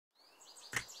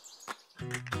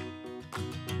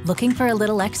Looking for a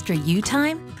little extra you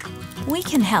time? We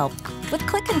can help with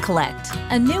Click and Collect,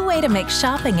 a new way to make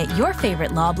shopping at your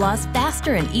favorite Loblaws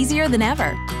faster and easier than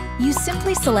ever. You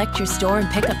simply select your store and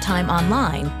pickup time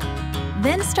online,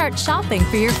 then start shopping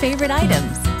for your favorite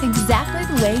items exactly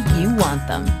the way you want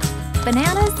them.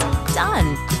 Bananas?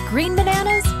 Done. Green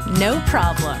bananas? No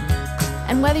problem.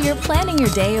 And whether you're planning your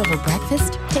day over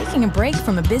breakfast, taking a break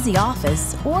from a busy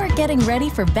office, or getting ready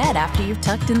for bed after you've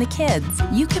tucked in the kids,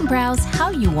 you can browse how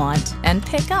you want and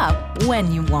pick up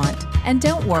when you want. And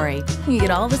don't worry, you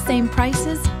get all the same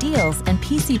prices, deals, and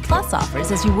PC Plus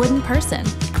offers as you would in person.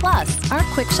 Plus, our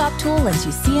Quick Shop tool lets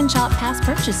you see and shop past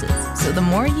purchases, so the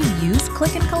more you use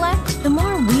Click and Collect, the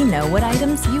more we know what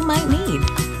items you might need.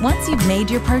 Once you've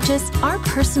made your purchase, our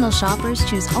personal shoppers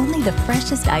choose only the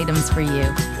freshest items for you.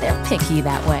 They're picky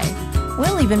that way.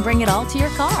 We'll even bring it all to your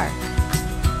car.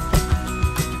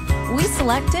 We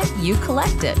select it, you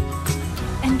collect it.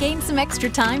 And gain some extra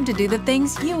time to do the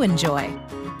things you enjoy.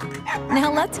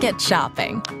 Now let's get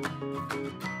shopping.